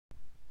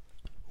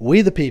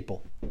We the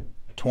People,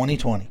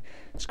 2020.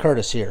 It's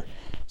Curtis here.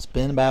 It's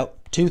been about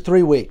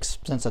 2-3 weeks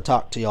since I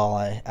talked to y'all.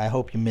 I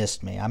hope you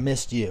missed me. I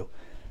missed you.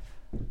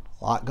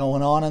 A lot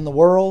going on in the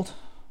world,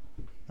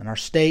 in our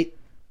state,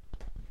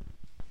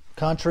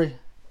 country,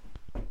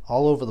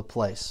 all over the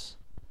place.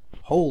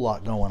 Whole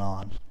lot going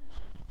on.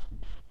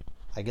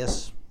 I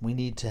guess we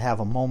need to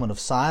have a moment of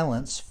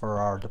silence for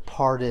our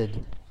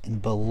departed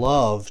and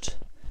beloved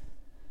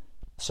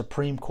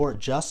Supreme Court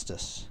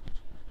Justice,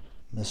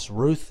 Miss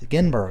Ruth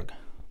Ginsburg.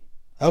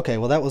 Okay,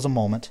 well, that was a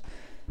moment.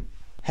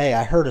 Hey,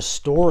 I heard a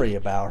story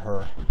about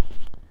her.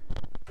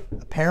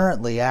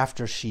 Apparently,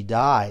 after she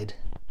died,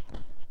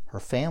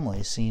 her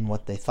family seen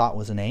what they thought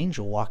was an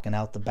angel walking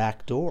out the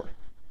back door.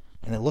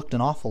 And it looked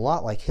an awful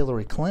lot like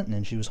Hillary Clinton,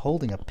 and she was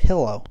holding a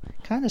pillow.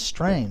 Kind of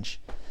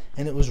strange.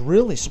 And it was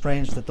really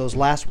strange that those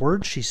last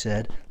words she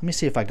said, let me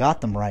see if I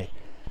got them right,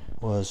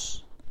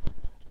 was,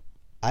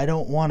 I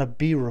don't want to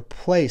be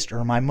replaced,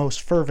 or my most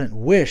fervent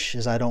wish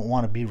is I don't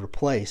want to be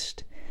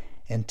replaced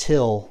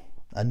until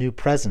a new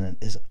president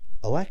is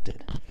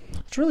elected.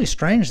 It's really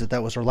strange that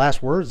that was her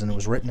last words and it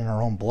was written in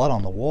her own blood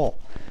on the wall.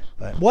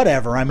 But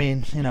whatever, I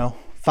mean,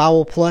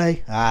 foul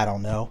play? I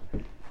don't know.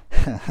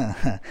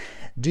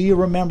 Do you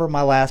remember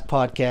my last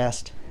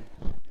podcast?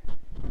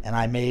 And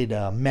I made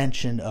a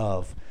mention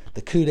of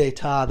the coup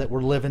d'etat that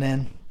we're living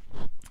in.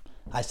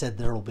 I said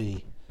there will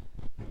be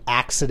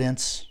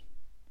accidents,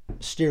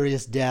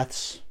 mysterious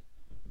deaths,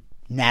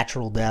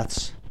 natural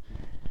deaths,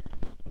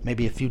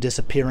 maybe a few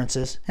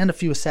disappearances, and a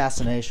few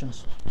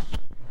assassinations.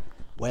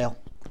 Well,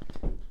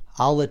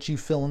 I'll let you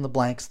fill in the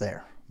blanks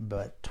there.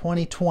 But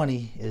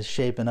 2020 is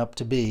shaping up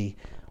to be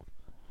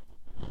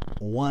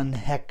one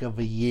heck of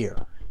a year.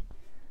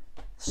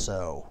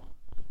 So,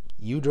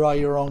 you draw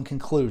your own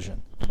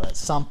conclusion. But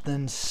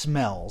something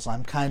smells.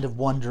 I'm kind of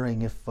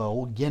wondering if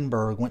old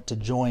Ginsburg went to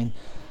join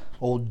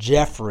old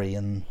Jeffrey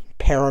in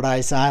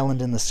Paradise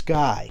Island in the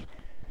sky.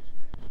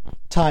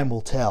 Time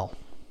will tell.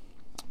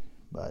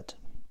 But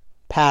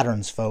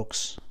patterns,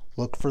 folks.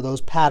 Look for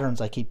those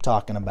patterns I keep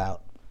talking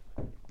about.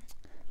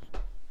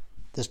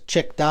 This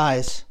chick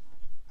dies.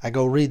 I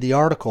go read the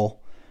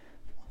article.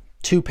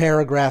 2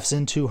 paragraphs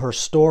into her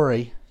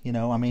story.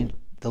 The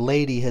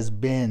lady has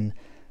been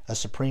a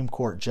Supreme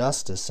Court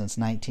justice since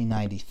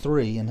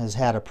 1993 and has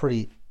had a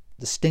pretty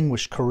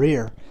distinguished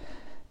career.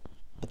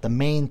 But the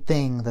main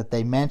thing that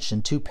they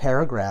mentioned 2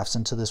 paragraphs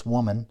into this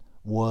woman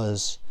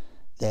was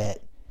that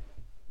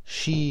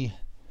she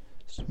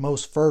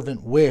most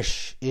fervent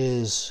wish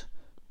is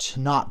to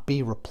not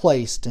be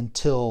replaced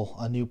until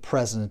a new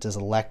president is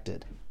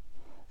elected.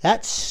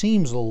 That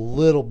seems a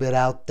little bit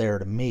out there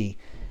to me.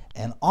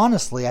 And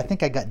honestly, I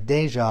think I got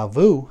deja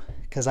vu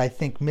because I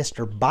think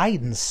Mr.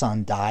 Biden's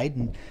son died.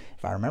 And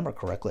if I remember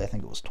correctly, I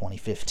think it was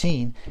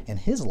 2015. And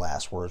his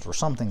last words were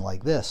something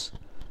like this.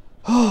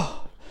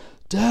 Oh,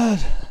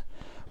 Dad,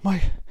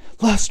 my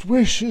last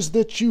wish is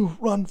that you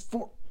run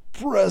for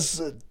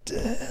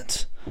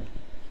president.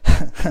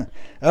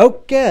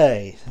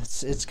 Okay,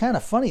 it's kind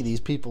of funny,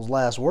 these people's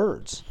last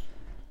words.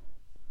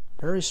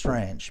 Very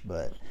strange,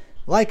 but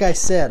like I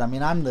said,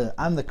 I'm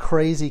the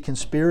crazy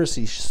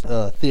conspiracy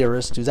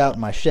theorist who's out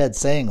in my shed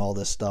saying all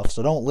this stuff.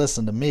 So don't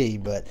listen to me.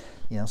 But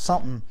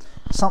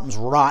something's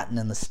rotten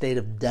in the state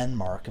of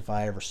Denmark if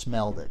I ever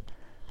smelled it.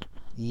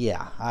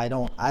 Yeah, I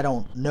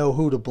don't know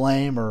who to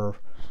blame or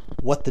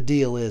what the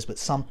deal is, but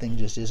something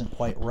just isn't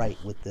quite right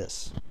with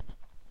this.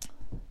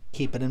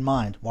 Keep it in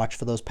mind. Watch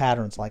for those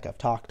patterns like I've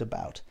talked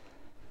about.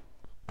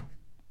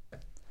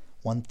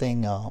 One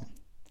thing,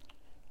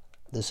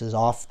 this is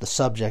off the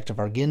subject of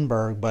our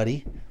Ginsburg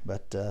buddy,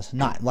 but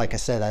not, like I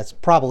said, that's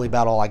probably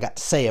about all I got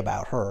to say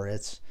about her.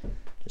 It's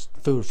just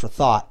food for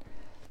thought.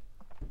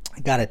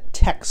 I got a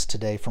text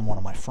today from one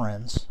of my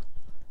friends,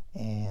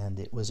 and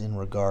it was in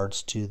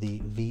regards to the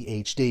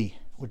VHD,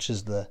 which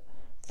is the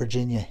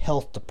Virginia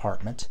Health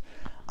Department.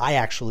 I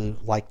actually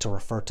like to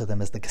refer to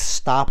them as the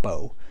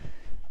Gestapo.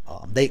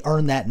 They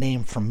earned that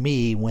name from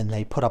me when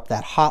they put up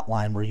that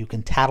hotline where you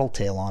can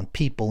tattletale on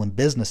people and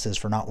businesses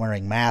for not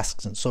wearing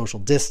masks and social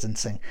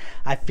distancing.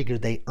 I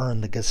figured they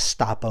earned the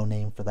Gestapo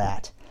name for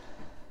that.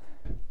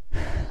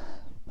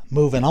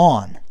 Moving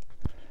on.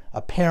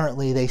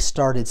 Apparently they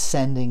started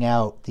sending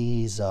out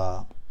these,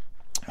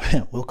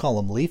 we'll call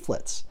them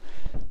leaflets,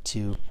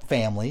 to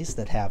families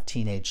that have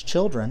teenage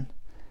children.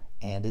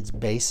 And it's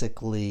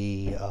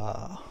basically,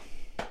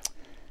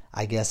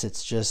 I guess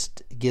it's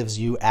just gives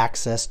you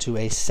access to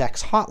a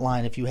sex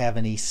hotline if you have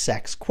any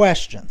sex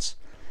questions.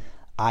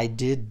 I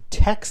did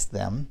text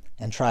them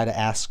and try to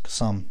ask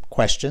some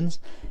questions,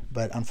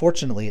 but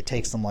unfortunately it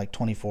takes them like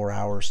 24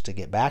 hours to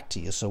get back to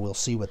you, so we'll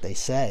see what they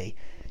say.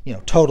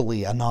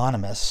 Totally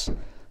anonymous,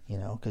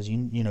 because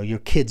your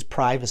kid's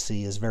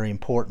privacy is very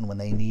important when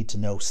they need to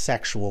know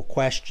sexual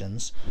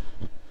questions.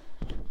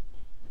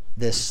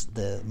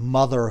 The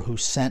mother who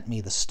sent me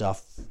the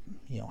stuff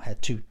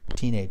had 2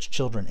 teenage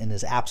children and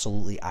is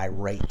absolutely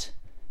irate.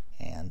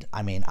 And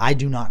I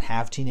do not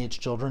have teenage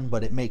children,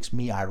 but it makes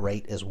me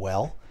irate as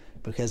well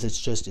because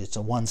it's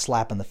a one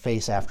slap in the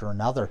face after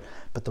another.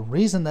 But the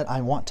reason that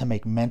I want to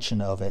make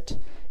mention of it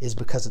is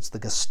because it's the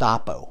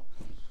Gestapo,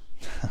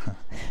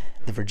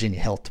 the Virginia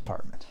Health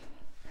Department.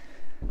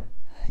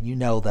 You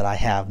know that I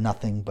have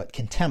nothing but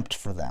contempt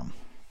for them.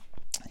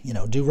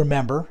 Do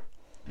remember,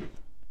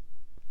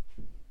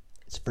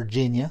 it's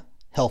Virginia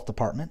Health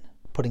Department,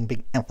 putting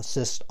big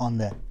emphasis on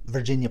the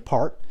Virginia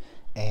part,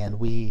 and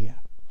we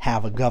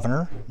have a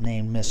governor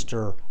named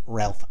Mr.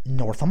 Ralph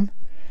Northam,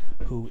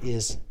 who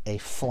is a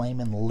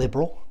flaming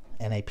liberal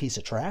and a piece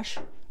of trash.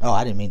 Oh,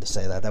 I didn't mean to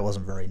say that. That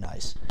wasn't very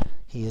nice.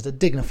 He is a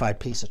dignified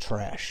piece of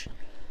trash.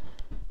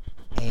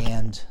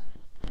 And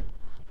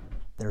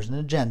there's an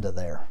agenda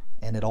there,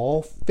 and it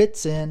all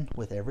fits in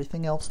with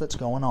everything else that's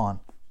going on.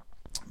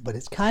 But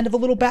it's kind of a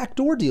little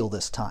backdoor deal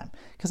this time,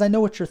 because I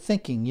know what you're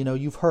thinking.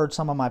 You've heard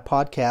some of my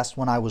podcasts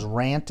when I was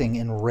ranting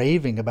and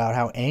raving about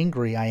how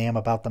angry I am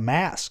about the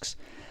masks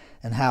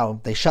and how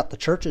they shut the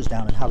churches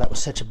down and how that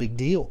was such a big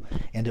deal.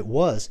 And it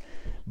was.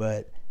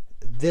 But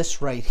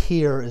this right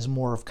here is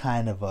more of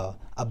kind of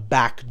a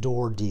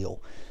backdoor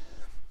deal.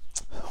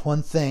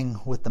 One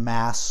thing with the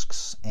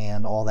masks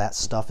and all that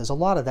stuff is a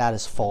lot of that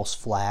is false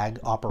flag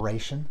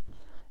operation.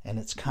 And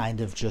it's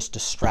kind of just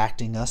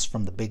distracting us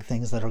from the big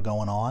things that are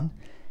going on.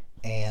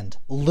 And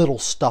little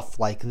stuff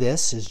like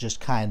this is just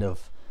kind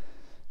of,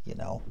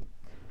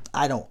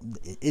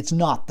 it's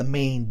not the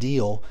main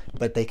deal,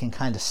 but they can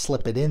kind of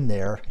slip it in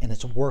there, and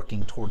it's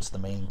working towards the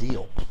main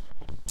deal.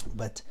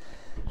 But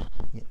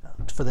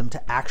for them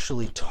to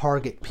actually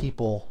target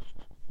people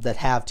that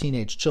have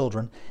teenage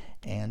children,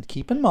 and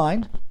keep in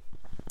mind,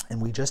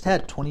 and we just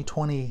had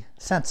 2020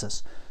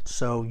 census,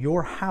 so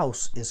your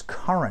house is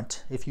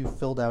current if you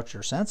filled out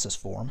your census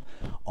form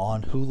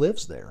on who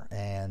lives there,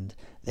 and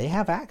they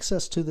have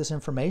access to this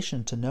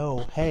information to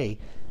know, hey,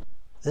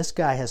 this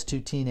guy has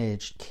 2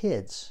 teenage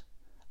kids.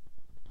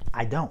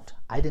 I don't.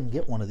 I didn't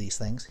get one of these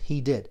things.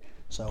 He did.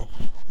 So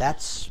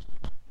that's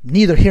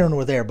neither here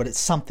nor there, but it's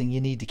something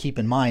you need to keep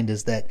in mind,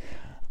 is that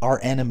our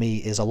enemy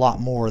is a lot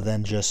more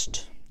than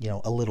just,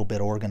 a little bit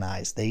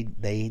organized.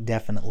 They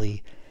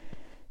definitely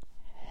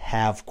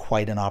have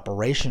quite an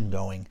operation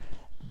going.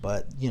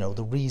 But,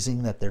 the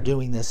reason that they're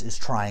doing this is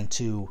trying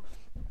to,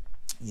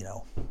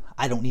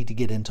 I don't need to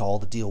get into all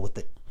the deal with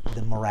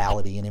the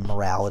morality and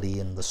immorality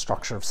and the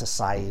structure of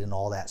society and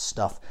all that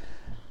stuff.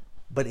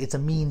 But it's a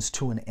means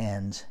to an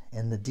end.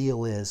 And the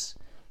deal is,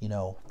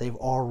 they've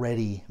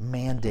already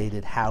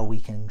mandated how we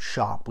can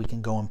shop, we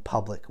can go in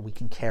public, we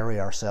can carry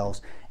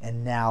ourselves.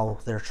 And now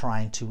they're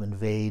trying to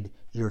invade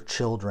your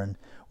children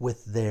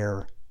with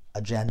their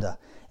agenda.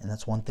 And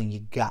that's one thing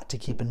you got to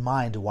keep in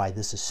mind why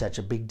this is such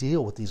a big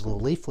deal with these little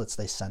leaflets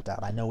they sent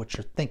out. I know what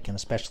you're thinking,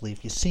 especially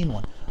if you've seen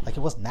one. Like, it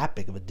wasn't that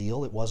big of a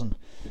deal. It wasn't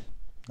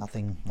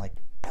nothing like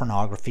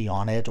pornography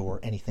on it or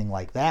anything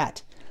like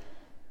that.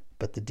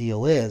 But the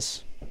deal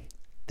is,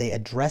 they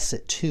address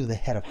it to the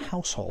head of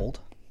household.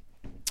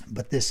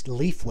 But this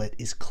leaflet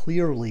is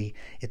clearly,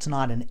 it's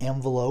not an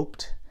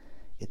enveloped,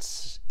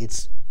 it's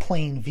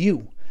plain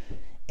view.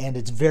 And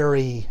it's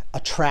very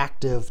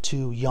attractive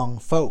to young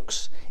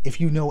folks. If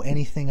you know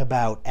anything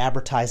about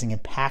advertising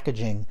and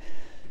packaging,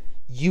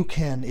 you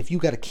can, if you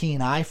got a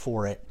keen eye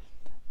for it,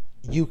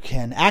 you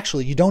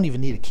don't even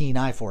need a keen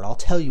eye for it. I'll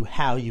tell you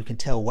how you can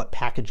tell what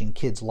packaging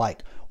kids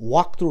like.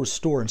 Walk through a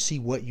store and see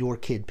what your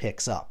kid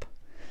picks up.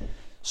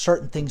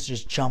 Certain things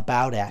just jump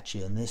out at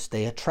you, and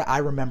I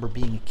remember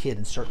being a kid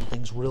and certain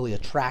things really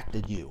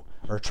attracted you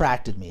or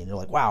attracted me, and you're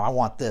like, wow, I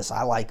want this,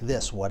 I like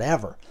this,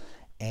 whatever.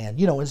 And,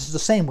 it's the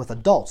same with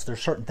adults. There's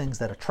certain things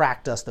that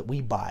attract us that we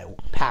buy.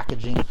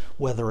 Packaging,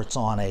 whether it's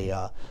on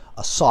a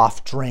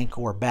soft drink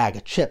or a bag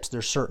of chips,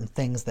 there's certain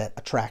things that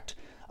attract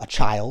a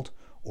child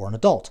or an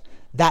adult.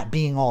 That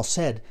being all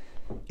said,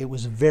 it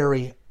was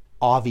very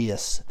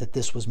obvious that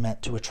this was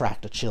meant to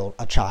attract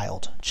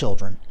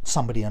children,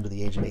 somebody under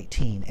the age of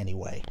 18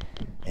 anyway,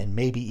 and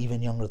maybe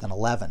even younger than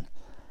 11.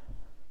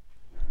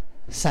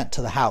 Sent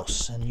to the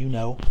house, and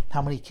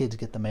how many kids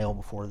get the mail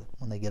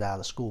when they get out of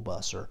the school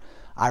bus? Or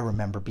I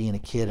remember being a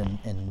kid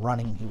and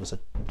running. It was a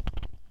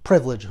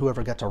privilege,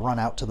 whoever got to run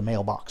out to the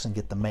mailbox and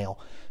get the mail.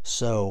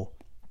 So,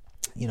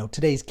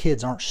 today's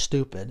kids aren't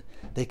stupid.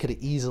 They could have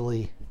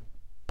easily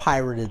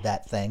pirated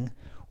that thing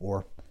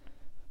or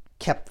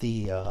kept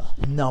the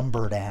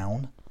number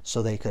down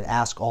so they could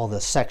ask all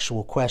the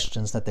sexual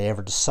questions that they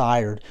ever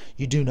desired.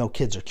 You do know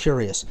kids are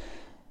curious.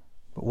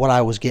 But what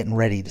I was getting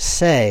ready to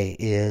say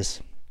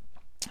is,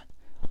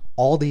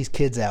 all these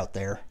kids out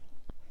there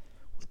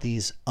with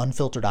these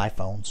unfiltered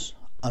iPhones,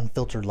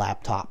 unfiltered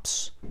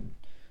laptops,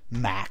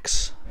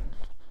 Macs,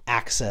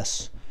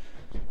 access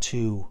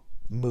to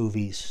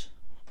movies,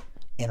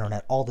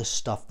 internet, all this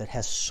stuff that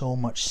has so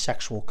much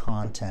sexual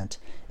content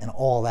and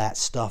all that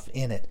stuff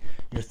in it.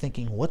 You're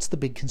thinking, what's the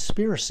big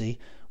conspiracy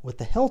with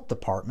the health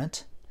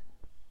department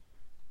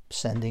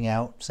sending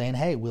out, saying,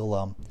 hey,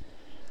 we'll,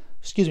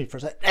 excuse me for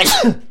a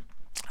second.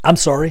 I'm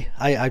sorry.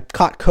 I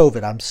caught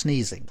COVID. I'm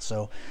sneezing.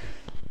 So,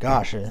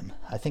 gosh,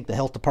 I think the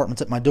health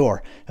department's at my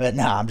door. But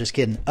no, I'm just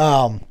kidding.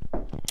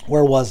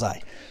 Where was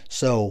I?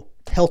 So,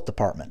 health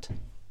department.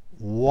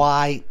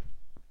 Why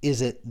is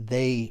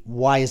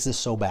this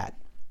so bad?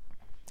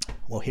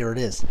 Well, here it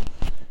is.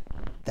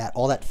 That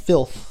all that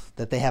filth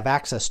that they have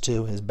access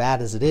to, as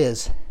bad as it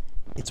is,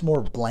 it's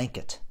more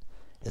blanket.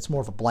 It's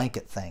more of a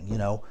blanket thing, you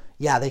know.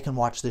 Yeah, they can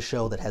watch this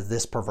show that has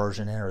this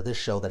perversion in it, or this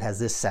show that has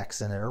this sex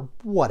in it, or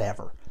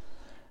whatever.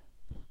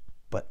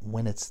 But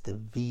when it's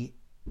the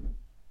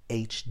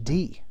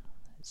VHD,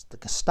 it's the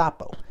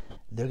Gestapo,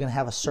 they're going to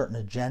have a certain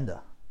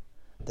agenda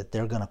that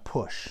they're going to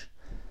push.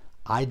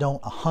 I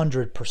don't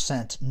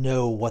 100%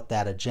 know what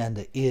that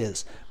agenda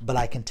is, but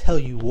I can tell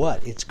you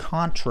what, it's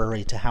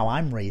contrary to how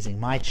I'm raising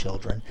my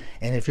children.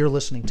 And if you're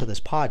listening to this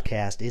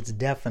podcast, it's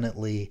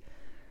definitely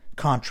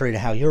contrary to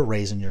how you're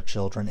raising your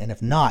children. And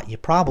if not, you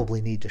probably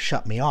need to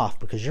shut me off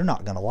because you're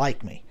not going to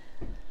like me.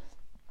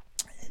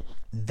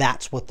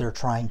 That's what they're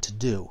trying to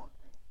do.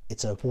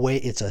 It's a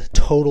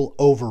total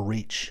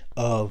overreach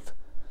of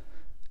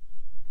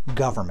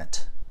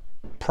government,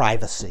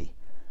 privacy,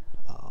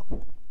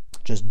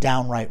 just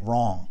downright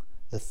wrong.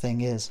 The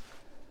thing is,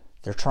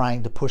 they're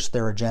trying to push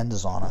their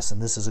agendas on us, and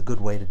this is a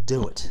good way to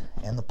do it.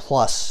 And the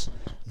plus,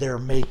 they're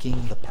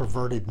making the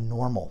perverted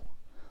normal,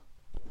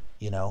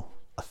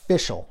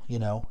 official,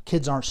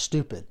 Kids aren't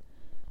stupid.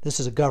 This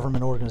is a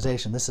government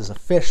organization. This is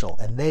official,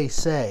 and they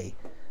say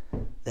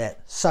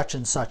that such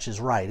and such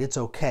is right. It's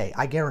okay.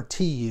 I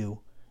guarantee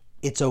you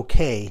it's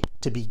okay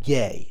to be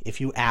gay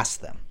if you ask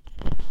them.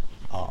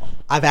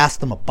 I've asked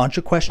them a bunch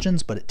of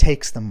questions, but it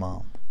takes them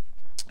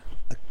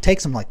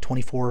like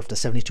 24 to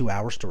 72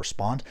 hours to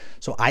respond.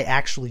 So I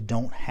actually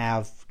don't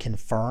have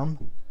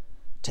confirm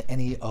to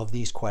any of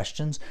these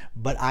questions,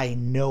 but I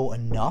know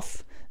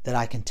enough that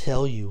I can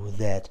tell you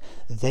that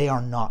they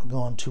are not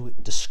going to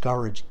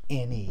discourage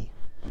any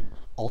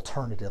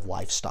alternative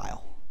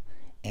lifestyle,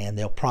 and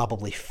they'll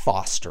probably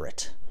foster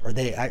it. Or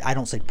I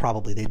don't say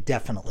probably, they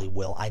definitely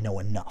will. I know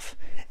enough.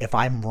 If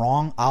I'm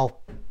wrong,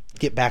 I'll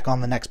get back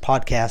on the next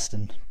podcast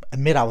and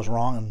admit I was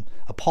wrong and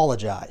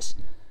apologize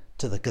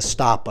to the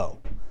Gestapo.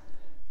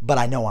 But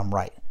I know I'm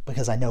right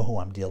because I know who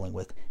I'm dealing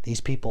with.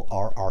 These people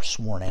are our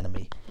sworn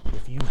enemy.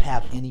 If you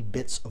have any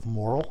bits of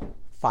moral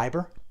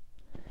fiber,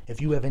 if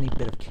you have any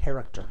bit of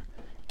character,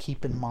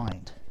 keep in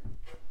mind,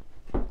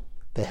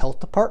 the health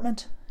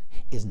department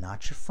is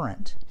not your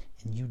friend,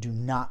 and you do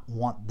not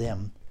want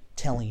them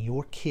telling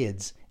your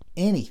kids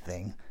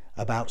anything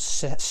about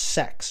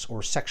sex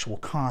or sexual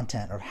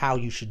content or how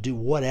you should do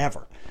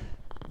whatever.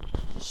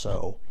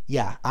 So,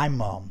 yeah, I'm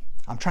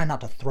trying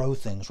not to throw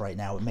things right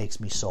now. It makes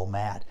me so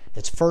mad.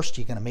 It's first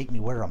you're going to make me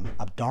wear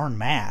a darn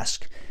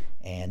mask,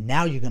 and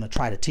now you're going to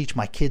try to teach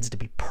my kids to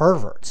be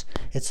perverts.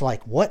 It's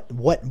like,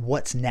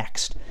 what's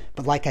next?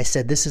 But like I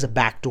said, this is a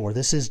backdoor.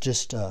 This is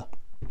just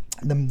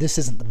this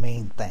isn't the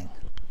main thing.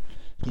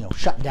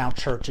 Shutting down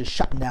churches,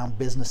 shutting down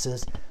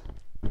businesses.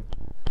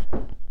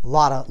 A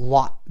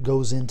lot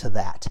goes into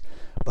that,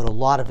 but a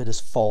lot of it is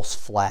false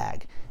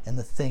flag. And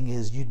the thing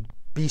is, you'd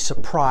be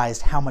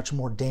surprised how much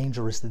more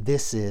dangerous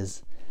this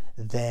is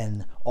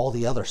than all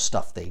the other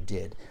stuff they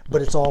did.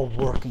 But it's all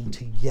working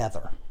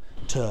together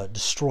to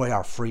destroy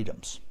our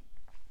freedoms.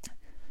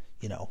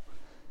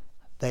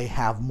 They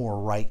have more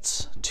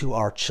rights to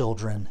our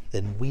children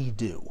than we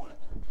do.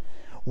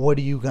 What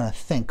are you going to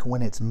think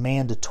when it's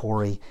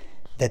mandatory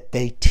that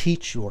they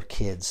teach your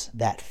kids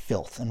that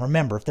filth? And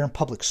remember, if they're in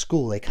public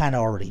school, they kind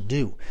of already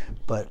do.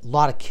 But a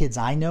lot of kids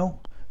I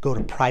know go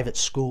to private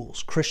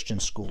schools,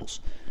 Christian schools,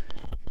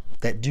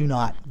 that do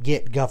not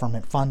get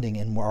government funding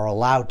and are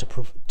allowed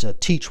to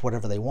teach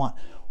whatever they want.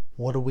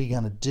 What are we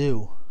going to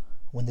do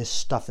when this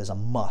stuff is a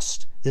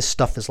must? This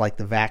stuff is like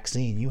the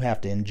vaccine. You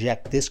have to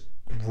inject this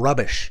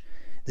rubbish,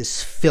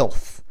 this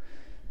filth,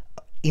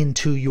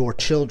 into your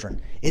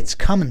children. It's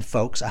coming,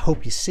 folks. I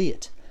hope you see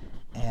it.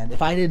 And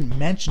if I didn't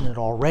mention it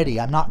already,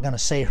 I'm not going to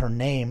say her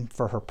name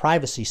for her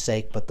privacy's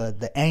sake, but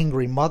the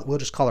angry mother, we'll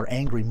just call her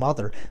Angry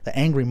Mother, the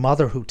angry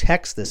mother who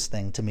texted this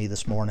thing to me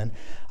this morning,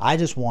 I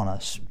just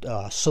want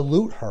to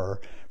salute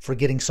her for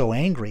getting so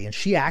angry. And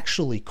she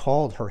actually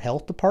called her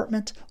health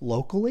department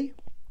locally,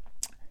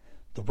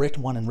 the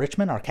one in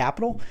Richmond, our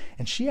capital,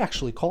 and she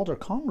actually called her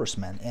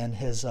congressman and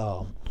has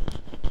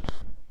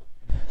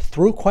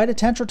threw quite a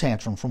temper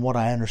tantrum from what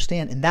I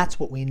understand, and that's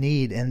what we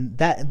need. And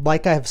that,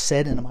 like I've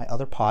said in my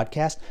other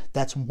podcast,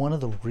 that's one of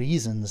the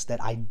reasons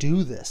that I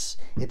do this.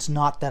 It's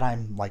not that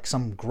I'm like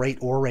some great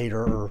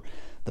orator or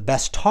the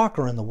best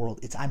talker in the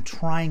world. I'm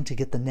trying to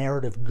get the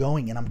narrative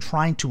going, and I'm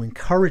trying to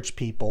encourage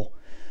people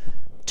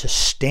to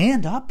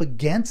stand up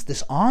against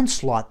this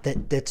onslaught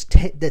that's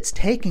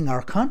taking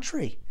our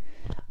country.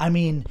 I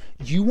mean,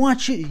 you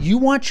want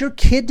your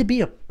kid to be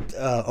a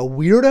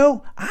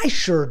weirdo? I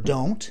sure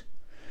don't.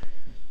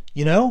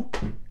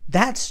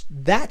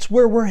 That's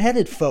where we're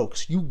headed,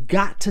 folks. You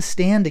got to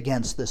stand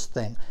against this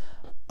thing.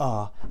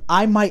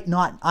 I'm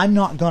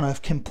not going to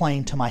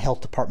complain to my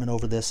health department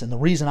over this, and the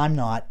reason I'm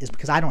not is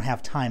because I don't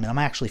have time, and I'm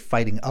actually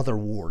fighting other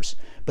wars.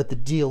 But the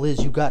deal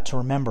is, you got to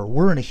remember,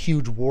 we're in a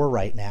huge war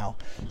right now,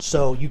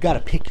 so you got to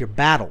pick your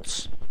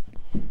battles.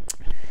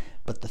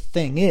 But the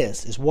thing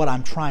is what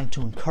I'm trying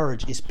to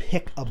encourage is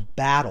pick a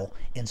battle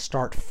and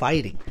start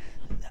fighting.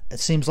 it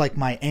seems like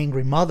my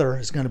angry mother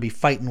is going to be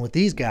fighting with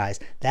these guys.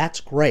 That's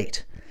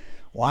great.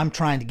 Well, I'm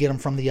trying to get them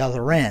from the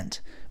other end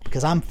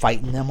because I'm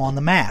fighting them on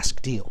the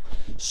mask deal.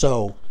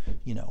 So,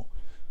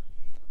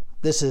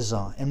 this is,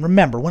 and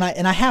remember,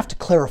 I have to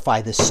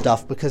clarify this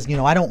stuff because,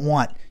 I don't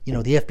want, the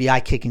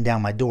FBI kicking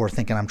down my door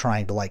thinking I'm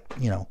trying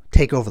to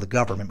take over the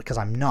government, because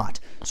I'm not.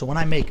 So when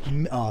I make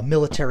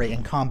military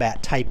and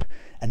combat type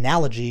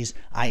analogies,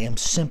 I am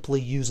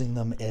simply using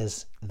them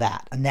as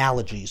that,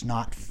 analogies,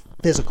 not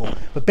physical.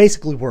 But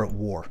basically we're at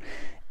war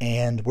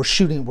and we're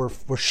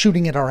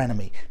shooting at our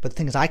enemy. But the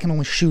thing is, I can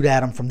only shoot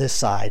at them from this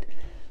side,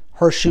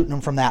 her shooting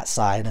them from that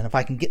side. And if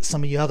I can get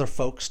some of you other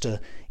folks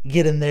to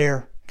get in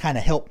there, kind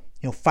of help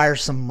fire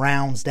some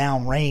rounds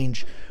down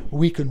range,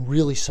 we can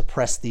really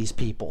suppress these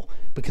people.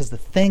 Because the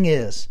thing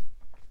is,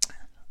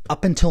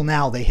 up until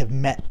now, they have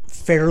met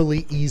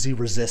fairly easy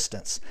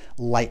resistance,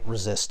 light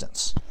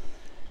resistance.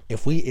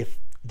 If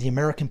the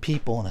American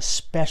people, and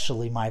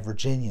especially my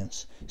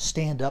Virginians,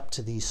 stand up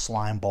to these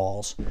slime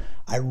balls,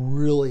 I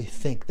really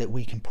think that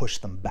we can push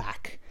them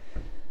back.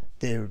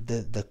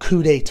 The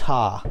coup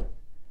d'etat,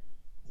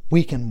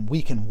 we can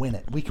win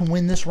it. We can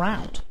win this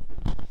round.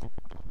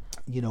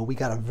 We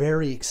got a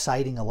very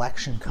exciting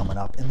election coming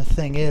up. And the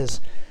thing is,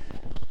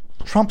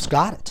 Trump's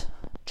got it.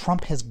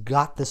 Trump has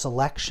got this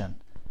election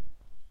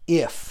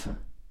if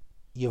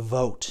you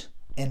vote.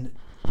 And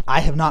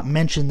I have not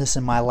mentioned this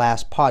in my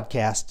last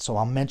podcast, so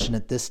I'll mention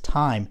it this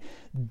time.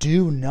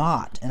 Do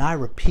not, and I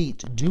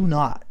repeat, do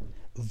not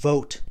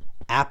vote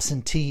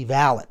absentee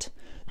ballot.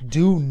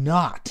 Do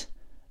not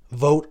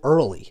vote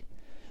early.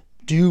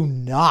 Do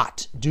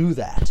not do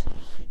that.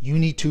 You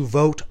need to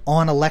vote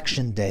on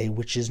Election Day,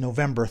 which is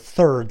November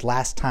 3rd,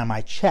 last time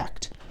I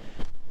checked.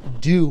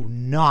 Do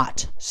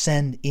not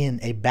send in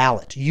a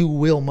ballot. You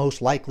will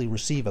most likely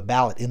receive a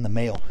ballot in the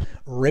mail.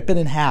 Rip it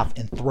in half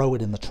and throw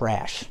it in the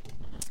trash.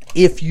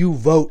 If you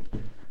vote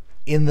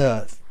in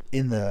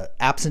the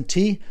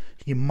absentee,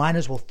 you might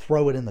as well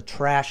throw it in the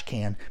trash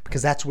can,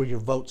 because that's where your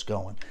vote's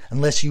going,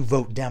 unless you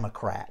vote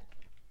Democrat.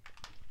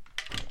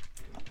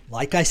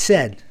 Like I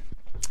said,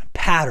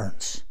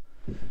 patterns.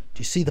 Do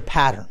you see the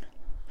pattern?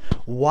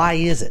 Why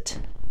is it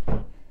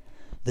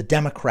the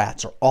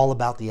Democrats are all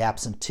about the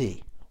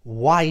absentee?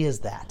 Why is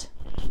that?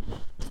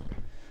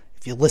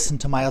 If you listen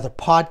to my other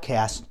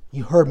podcast,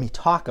 you heard me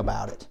talk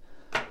about it.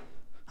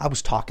 I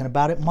was talking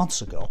about it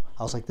months ago.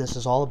 I was like, this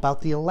is all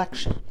about the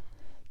election.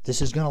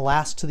 This is going to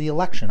last to the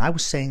election. I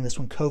was saying this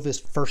when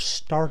COVID first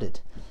started.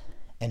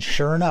 And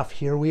sure enough,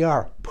 here we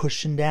are,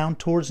 pushing down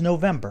towards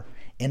November,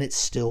 and it's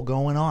still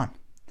going on.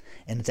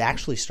 And it's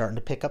actually starting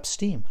to pick up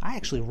steam. I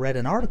actually read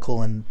an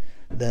article in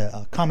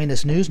the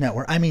Communist News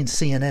Network,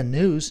 CNN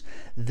News,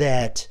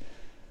 that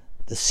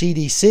the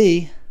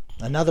CDC,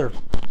 another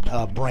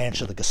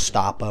branch of the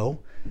Gestapo,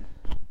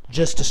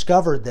 just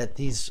discovered that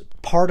these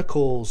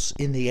particles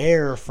in the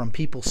air from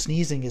people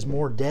sneezing is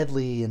more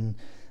deadly and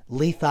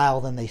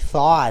lethal than they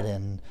thought,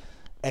 and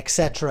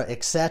etc.,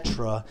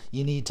 etc.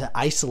 You need to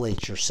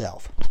isolate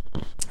yourself.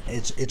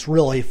 It's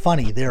really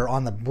funny. They're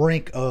on the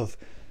brink of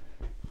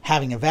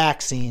having a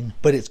vaccine,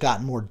 but it's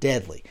gotten more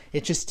deadly.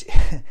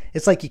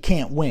 It's like you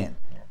can't win.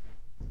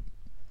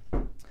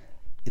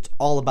 It's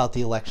all about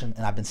the election,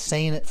 and I've been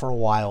saying it for a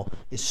while.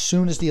 As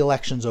soon as the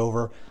election's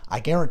over, I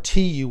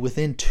guarantee you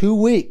within 2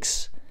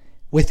 weeks,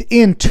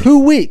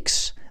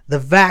 the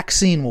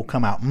vaccine will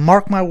come out.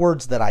 Mark my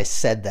words that I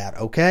said that,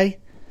 okay?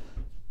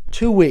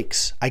 2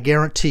 weeks, I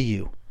guarantee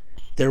you,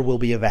 there will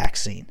be a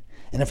vaccine.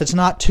 And if it's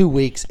not 2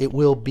 weeks, it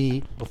will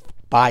be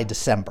by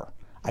December.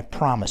 I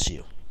promise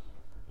you.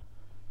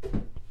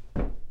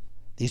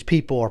 These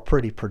people are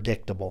pretty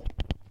predictable.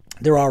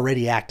 They're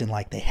already acting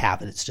like they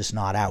have it. It's just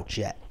not out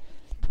yet.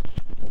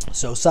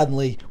 So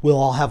suddenly, we'll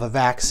all have a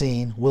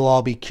vaccine, we'll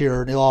all be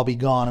cured, it'll all be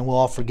gone, and we'll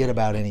all forget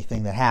about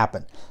anything that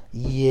happened.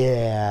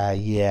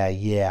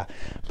 Yeah.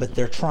 But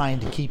they're trying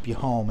to keep you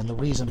home, and the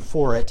reason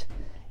for it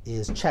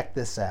is, check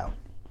this out.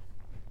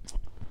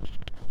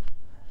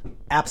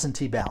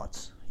 Absentee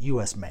ballots,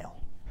 U.S. mail.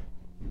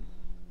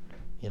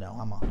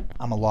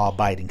 I'm a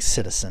law-abiding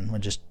citizen. I'll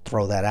just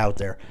throw that out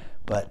there.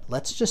 But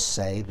let's just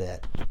say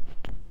that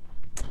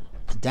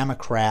the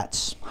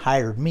Democrats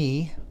hired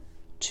me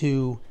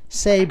to,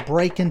 say,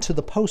 break into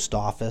the post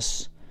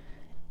office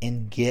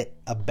and get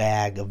a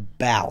bag of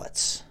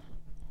ballots.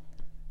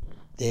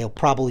 They'll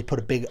probably put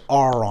a big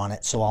R on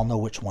it so I'll know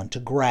which one to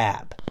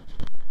grab.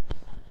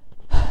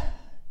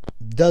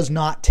 Does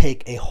not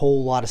take a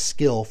whole lot of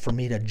skill for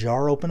me to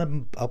jar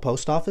open a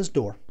post office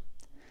door,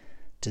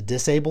 to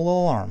disable the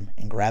alarm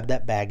and grab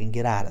that bag and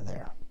get out of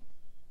there.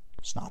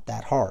 It's not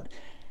that hard.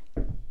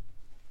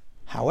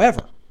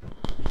 However,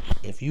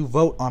 if you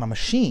vote on a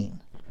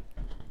machine,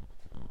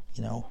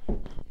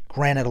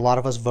 granted, a lot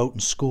of us vote in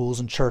schools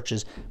and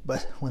churches,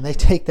 but when they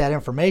take that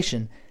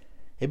information,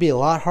 it'd be a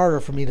lot harder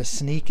for me to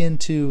sneak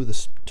into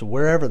to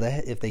wherever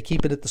if they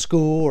keep it at the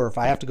school, or if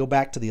I have to go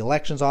back to the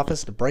elections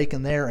office to break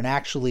in there and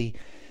actually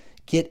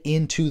get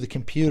into the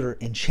computer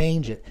and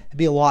change it. It'd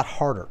be a lot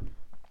harder.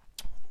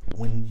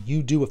 When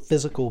you do a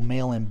physical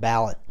mail-in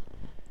ballot,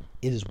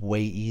 it is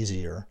way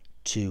easier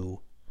to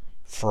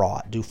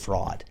do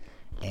fraud.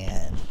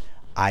 And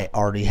I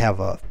already have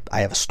a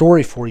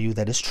story for you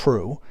that is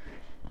true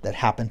that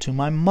happened to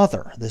my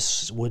mother.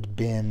 This would have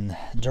been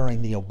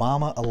during the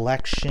Obama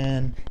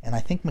election and I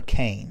think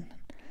McCain.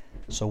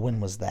 So when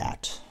was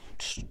that?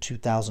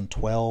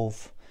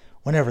 2012,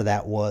 whenever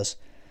that was.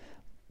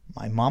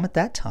 My mom at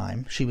that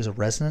time, she was a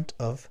resident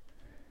of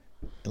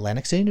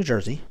Atlantic City, New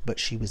Jersey, but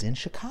she was in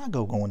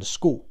Chicago going to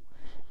school.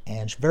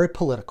 And she's very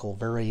political,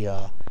 very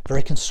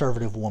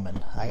conservative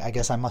woman. I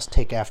guess I must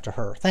take after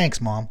her.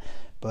 Thanks, Mom.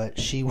 But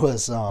she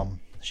was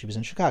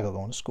in Chicago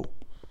going to school.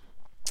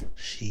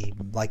 She,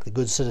 like the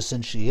good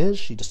citizen she is,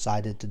 she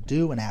decided to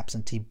do an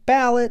absentee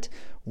ballot,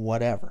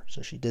 whatever.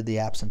 So she did the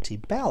absentee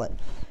ballot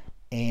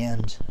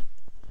and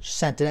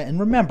sent it in. And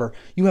remember,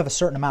 you have a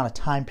certain amount of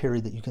time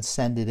period that you can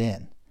send it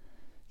in.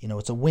 You know,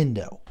 it's a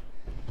window.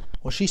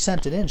 Well, she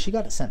sent it in. She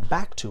got it sent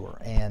back to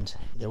her. And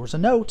there was a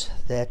note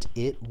that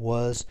it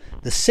was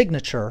the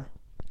signature.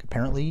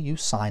 Apparently, you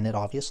sign it,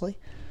 obviously.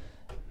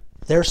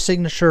 Their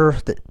signature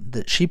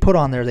that she put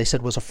on there, they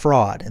said was a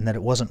fraud and that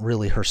it wasn't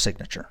really her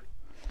signature.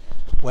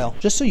 Well,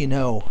 just so you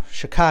know,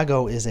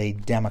 Chicago is a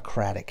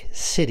Democratic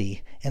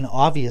city. And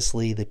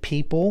obviously, the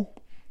people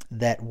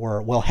that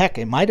were, well, heck,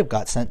 it might have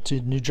got sent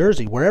to New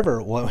Jersey, wherever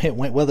it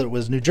went, whether it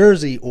was New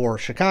Jersey or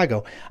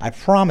Chicago. I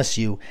promise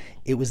you,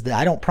 it was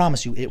I don't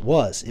promise you, it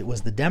was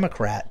the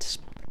Democrats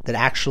that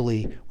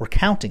actually were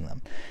counting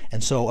them.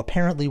 And so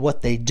apparently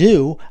what they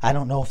do, I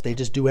don't know if they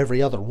just do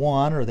every other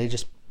one or they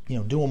just,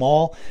 do them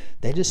all.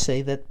 They just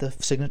say that the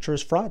signature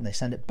is fraud and they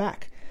send it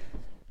back.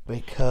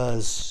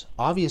 Because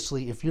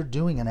obviously, if you're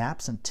doing an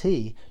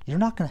absentee,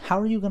 how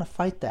are you going to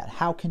fight that?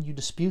 How can you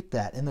dispute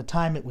that? In the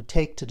time it would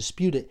take to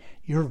dispute it,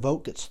 your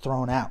vote gets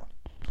thrown out.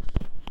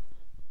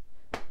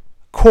 Of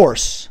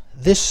course,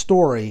 this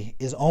story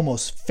is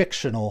almost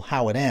fictional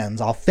how it ends.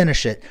 I'll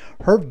finish it.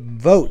 Her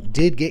vote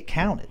did get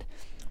counted.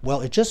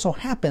 Well, it just so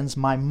happens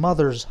my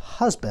mother's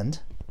husband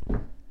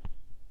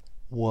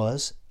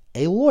was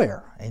a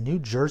lawyer, a New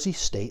Jersey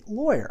state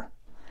lawyer.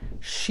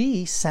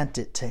 She sent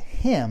it to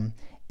him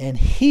and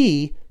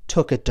he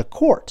took it to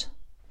court.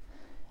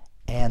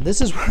 And this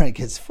is where it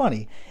gets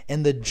funny.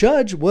 And the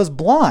judge was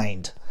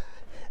blind.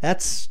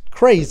 That's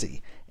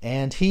crazy.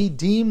 And he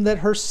deemed that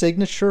her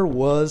signature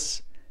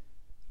was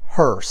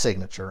her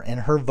signature.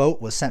 And her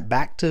vote was sent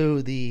back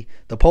to the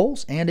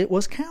polls and it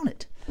was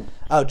counted.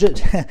 Oh,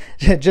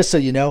 just so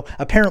you know,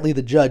 apparently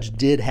the judge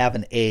did have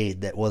an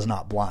aide that was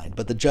not blind.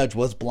 But the judge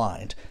was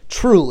blind.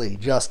 Truly,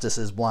 justice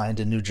is blind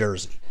in New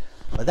Jersey.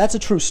 But that's a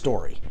true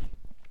story.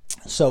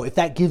 So if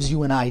that gives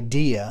you an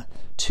idea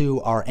to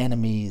our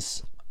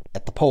enemies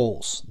at the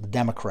polls, the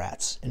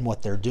Democrats, and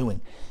what they're doing,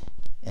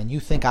 and you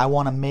think I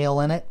want to mail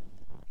in it,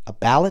 a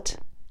ballot,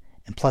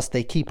 and plus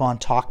they keep on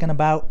talking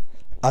about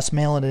us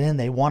mailing it in,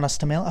 they want us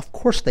to mail it. Of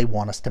course they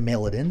want us to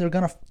mail it in. They're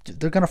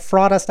gonna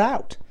fraud us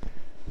out.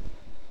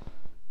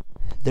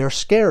 They're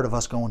scared of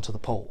us going to the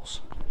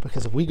polls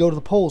because if we go to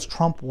the polls,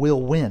 Trump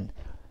will win,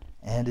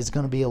 and it's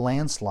going to be a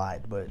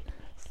landslide. But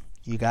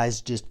you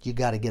guys you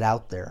got to get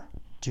out there.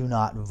 Do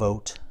not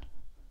vote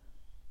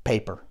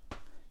paper.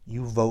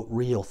 You vote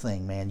real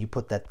thing, man. You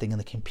put that thing in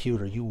the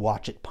computer. You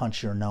watch it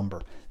punch your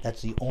number.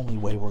 That's the only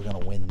way we're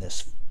going to win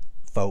this,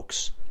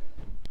 folks.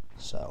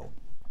 So,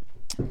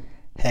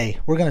 hey,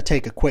 we're going to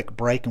take a quick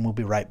break and we'll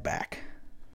be right back.